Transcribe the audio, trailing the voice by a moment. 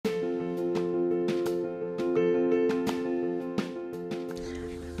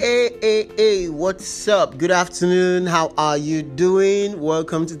Hey, what's up? Good afternoon. How are you doing?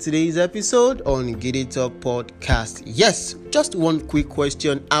 Welcome to today's episode on Giddy Talk Podcast. Yes, just one quick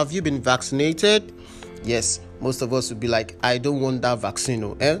question. Have you been vaccinated? Yes, most of us would be like, I don't want that vaccine.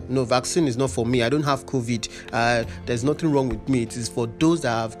 No, vaccine is not for me. I don't have COVID. There's nothing wrong with me. It is for those that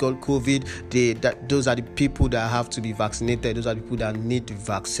have got COVID. Those are the people that have to be vaccinated. Those are the people that need the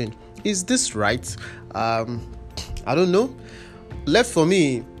vaccine. Is this right? I don't know. Left for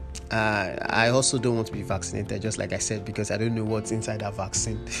me, I also don't want to be vaccinated, just like I said, because I don't know what's inside that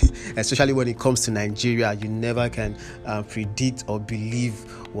vaccine. Especially when it comes to Nigeria, you never can predict or believe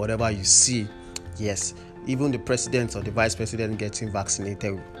whatever you see. Yes, even the president or the vice president getting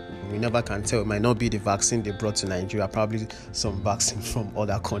vaccinated, we never can tell. It might not be the vaccine they brought to Nigeria, probably some vaccine from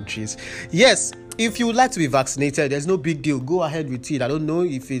other countries. Yes, if you would like to be vaccinated, there's no big deal. Go ahead with it. I don't know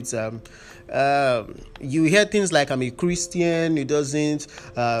if it's you hear things like I'm a Christian. It doesn't.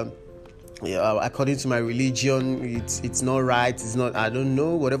 According to my religion, it's not right. It's not. I don't know.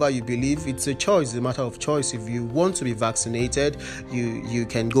 Whatever you believe, it's a choice. It's a matter of choice. If you want to be vaccinated, you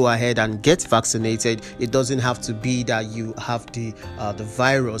can go ahead and get vaccinated. It doesn't have to be that you have the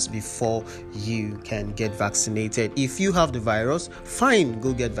virus before you can get vaccinated. If you have the virus, fine,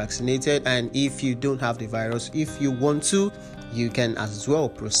 go get vaccinated. And if you don't have the virus, if you want to, you can as well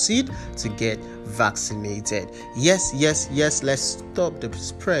proceed to get vaccinated. Yes, let's stop the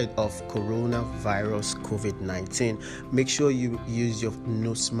spread of coronavirus COVID-19. Make sure you use your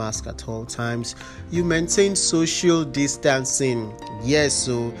nose mask at all times. You maintain social distancing. Yes,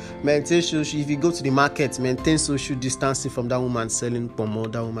 so maintain social. If you go to the market, maintain social distancing from that woman selling pomo,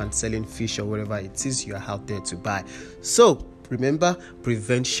 that woman selling fish, or whatever it is you're out there to buy. So remember,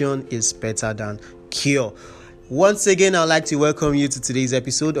 prevention is better than cure. Once again, I'd like to welcome you to today's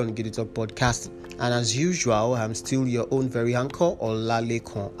episode on Giddy Talk Podcast. And as usual, I'm still your own very anchor,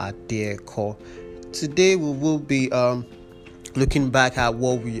 Olalekan Adeko. Today, we will be looking back at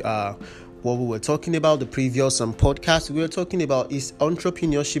what we were talking about the previous podcast. We were talking about, is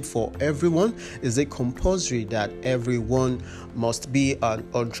entrepreneurship for everyone? Is it compulsory that everyone must be an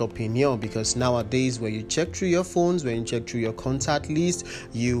entrepreneur? Because nowadays, when you check through your phones, when you check through your contact list,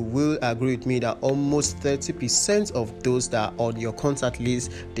 you will agree with me that almost 30% of those that are on your contact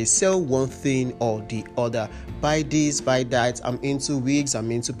list, they sell one thing or the other. Buy this, buy that. I'm into wigs,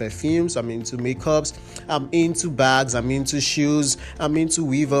 I'm into perfumes, I'm into makeups, I'm into bags, I'm into shoes, I'm into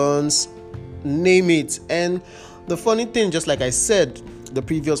weave-ons, name it. And the funny thing, just like I said the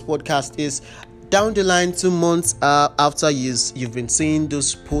previous podcast, is down the line 2 months after you've been seeing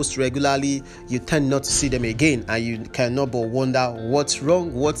those posts regularly, you tend not to see them again, and you cannot but wonder what's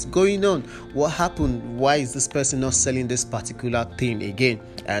wrong, what's going on, what happened, why is this person not selling this particular thing again?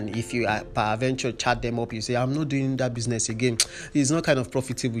 And if you by adventure chat them up, you say, I'm not doing that business again, it's not kind of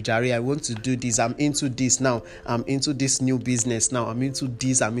profitable, Jare. I want to do this, I'm into this now, I'm into this new business now, I'm into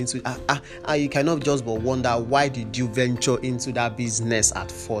this, I'm into you cannot just but wonder, why did you venture into that business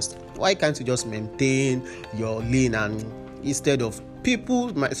at first? Why can't you just maintain your lane? And instead of some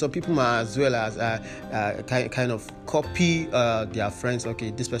people might as well as kind of copy their friends. Okay,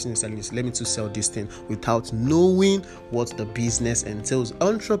 this person is selling this, let me to sell this thing, without knowing what the business entails.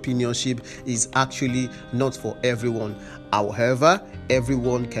 Entrepreneurship is actually not for everyone. However,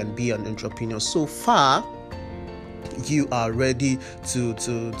 everyone can be an entrepreneur. So far, you are ready to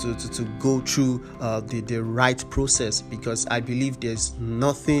go through the right process, because I believe there's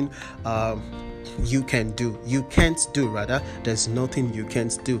nothing you can't do. There's nothing you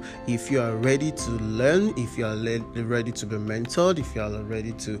can't do. If you are ready to learn, if you are ready to be mentored, if you are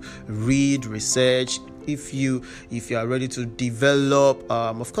ready to read, research, if you are ready to develop,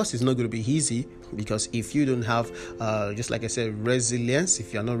 of course it's not going to be easy, because if you don't have just like I said, resilience,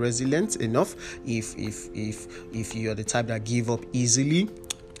 if you're not resilient enough, if you're the type that give up easily,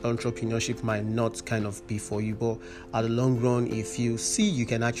 entrepreneurship might not kind of be for you. But at the long run, if you see you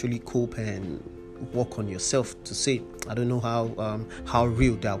can actually cope and work on yourself, to say, I don't know how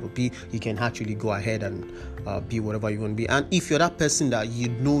real that would be, you can actually go ahead and be whatever you want to be. And if you're that person that you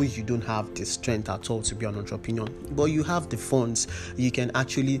know you don't have the strength at all to be an entrepreneur, but you have the funds, you can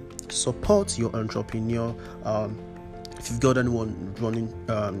actually support your entrepreneur. If you've got anyone running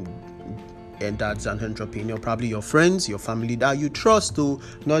and that's an entrepreneur, probably your friends, your family that you trust, though,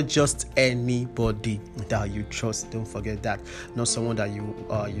 not just anybody that you trust. Don't forget that. Not someone that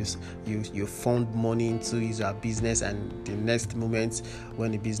you fund money into is a business, and the next moment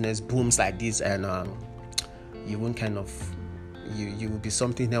when the business booms like this, and you won't kind of you will be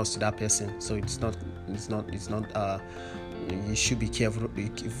something else to that person. So it's not you should be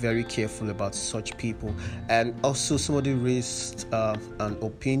very careful about such people. And also, somebody raised an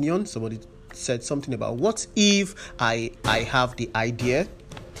opinion. Somebody said something about, what if I have the idea?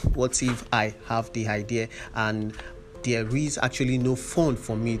 What if I have the idea and there is actually no fund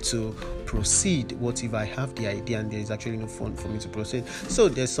for me to proceed? What if I have the idea and there is actually no fund for me to proceed? So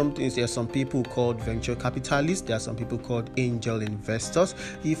there's some people called venture capitalists. There are some people called angel investors.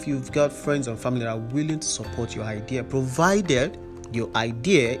 If you've got friends and family that are willing to support your idea, provided your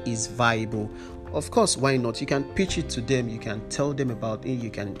idea is viable, of course, why not? You can pitch it to them. You can tell them about it. You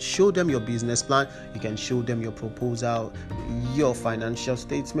can show them your business plan. You can show them your proposal, your financial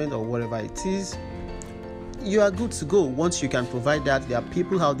statement, or whatever it is. You are good to go. Once you can provide that, there are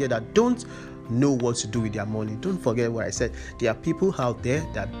people out there that don't know what to do with their money. Don't forget what I said. There are people out there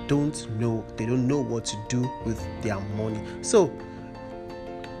that don't know what to do with their money. So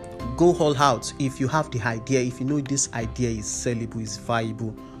go all out. If you have the idea, if you know this idea is sellable, is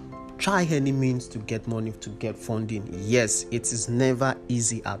viable, try any means to get money, to get funding. Yes, it is never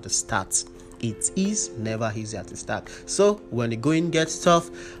easy at the start. It is never easy at the start. So when the going gets tough,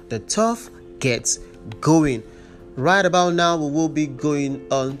 the tough gets going. Right about now, we will be going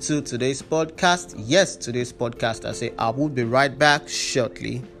on to today's podcast. Yes, today's podcast. I say I will be right back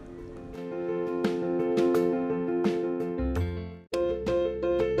shortly.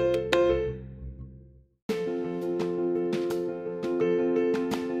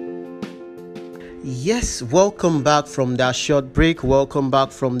 Yes, welcome back from that short break.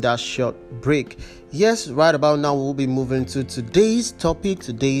 Yes, right about now, we'll be moving to today's topic.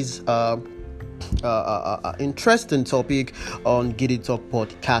 Today's interesting topic on Giddy Talk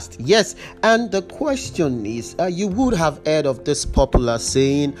podcast. Yes, and the question is, you would have heard of this popular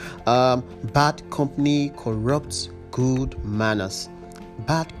saying, bad company corrupts good manners.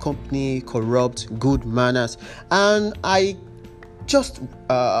 Bad company corrupts good manners. And I just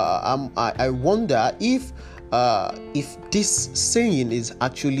I wonder if this saying is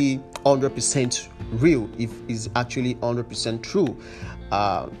actually 100% real, if it's actually 100% true.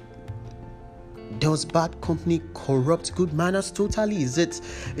 Does bad company corrupt good manners totally? Is it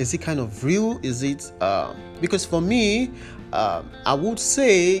kind of real? Is it because for me, I would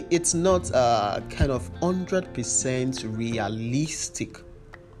say it's not kind of 100% realistic.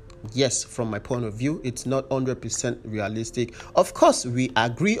 Yes, from my point of view, it's not 100% realistic. Of course, we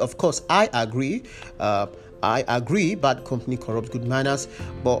agree. Of course, I agree. I agree. Bad company corrupts good manners,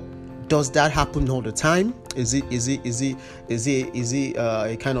 but does that happen all the time? Is it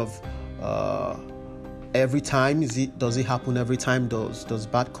a kind of every time? Does it happen every time? Does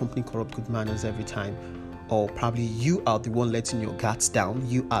bad company corrupt good manners every time? Or probably you are the one letting your guards down.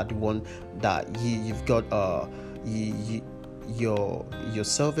 You are the one that you've got your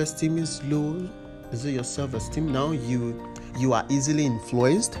self-esteem is low. Is it your self-esteem now? You are easily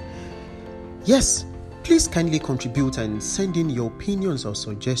influenced. Yes, please kindly contribute and send in your opinions or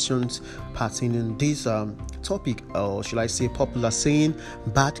suggestions pertaining this topic, or should I say popular saying,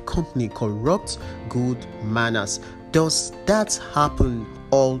 bad company corrupts good manners. Does that happen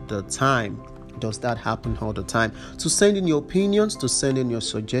all the time? To send in your opinions, to send in your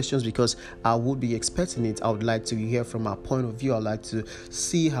suggestions, because I would be expecting it. I would like to hear from our point of view. I'd like to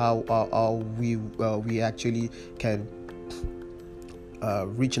see how we actually can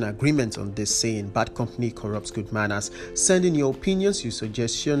reach an agreement on this saying, bad company corrupts good manners. Send in your opinions, your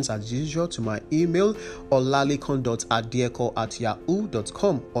suggestions as usual to my email,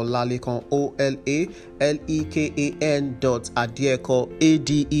 olalekan.adeeko@yahoo.com, olalekan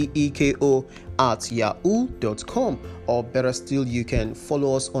olalekan@yahoo.com, or better still, you can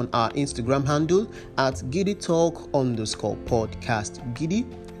follow us on our Instagram handle at GiddyTalk_podcast. Giddy,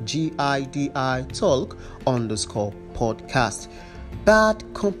 GIDI Talk _podcast. Bad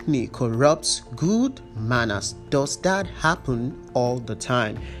company corrupts good manners. Does that happen all the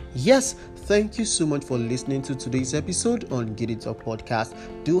time? Yes. Thank you so much for listening to today's episode on Giddy Talk podcast.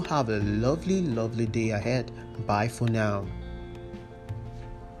 Do have a lovely day ahead. Bye for now.